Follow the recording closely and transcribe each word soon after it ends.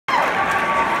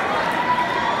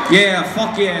Yeah,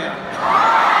 fuck yeah.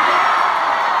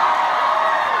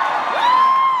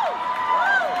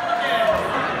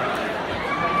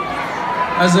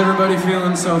 How's everybody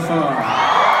feeling so far?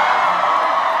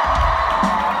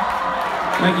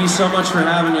 Thank you so much for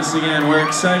having us again. We're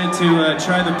excited to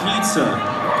try the pizza.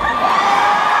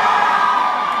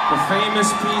 The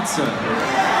famous pizza.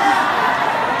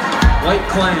 White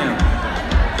clam.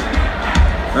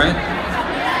 Right?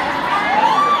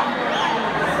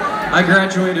 I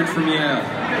graduated from Yale.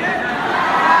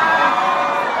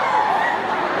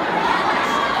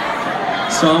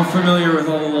 So I'm familiar with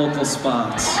all the local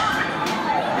spots.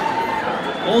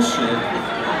 Bullshit.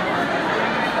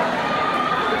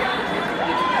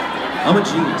 I'm a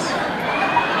genius.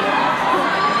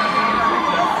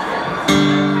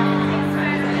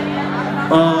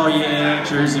 Oh yeah,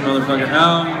 Jersey motherfucker.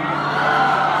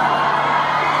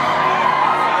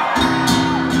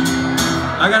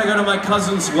 I gotta go to my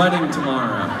cousin's wedding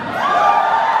tomorrow.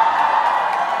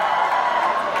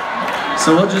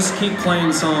 So we'll just keep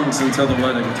playing songs until the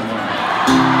wedding tomorrow.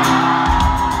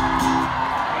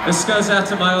 This goes out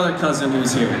to my other cousin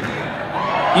who's here.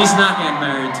 He's not getting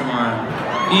married tomorrow.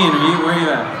 Ian, where are you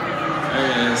at?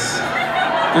 There he is.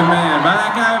 Good man. Buy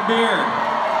that guy a beer.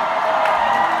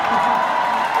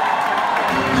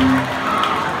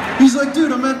 He's like,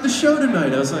 dude, I'm at the show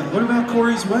tonight. I was like, what about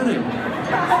Corey's wedding?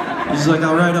 He's like,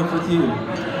 I'll ride up with you. Alright,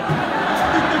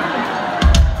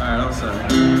 I'm sorry.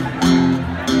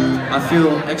 I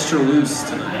feel extra loose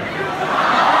tonight.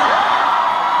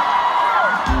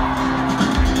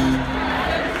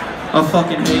 I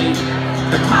fucking hate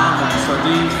the comments. So do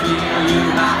you feel you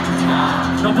have to talk?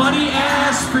 Nobody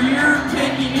asked for your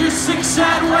opinion. You're sick,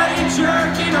 sad way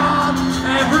jerking off.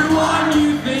 Everyone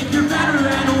you think you're better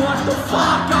than. What the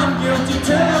fuck? I'm guilty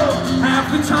too.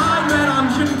 Half the time that I'm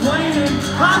complaining,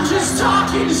 I'm just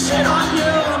talking shit on you.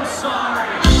 I'm sorry.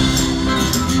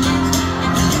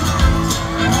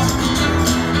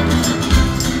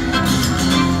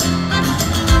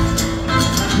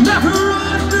 Never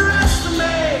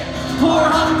underestimate poor,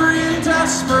 hungry, and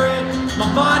desperate. My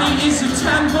body is a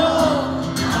temple.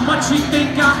 How much you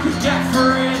think I could get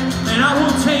for it? And I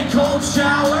will take cold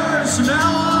showers from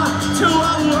now on to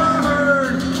a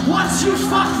word. Once you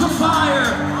fuck the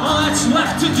fire, all that's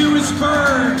left to do is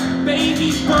burn.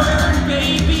 Baby, burn,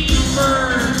 baby,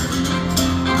 burn.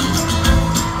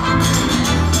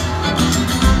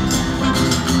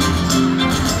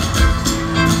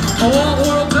 I want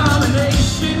world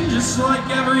domination just like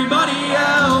everybody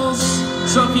else.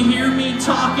 So if you hear me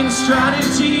talking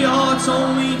strategy, oh, it's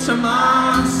only to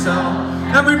myself.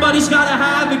 Everybody's gotta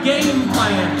have a game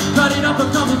plan. Cut it up a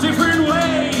couple different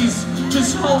ways.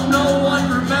 Just hope no one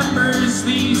remembers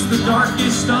these, the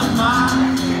darkest of my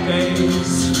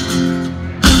days.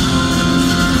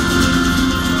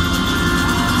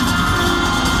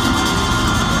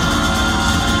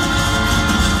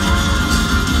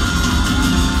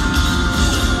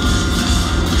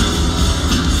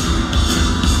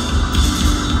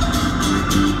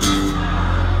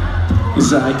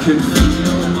 Cause I could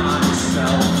feel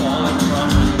myself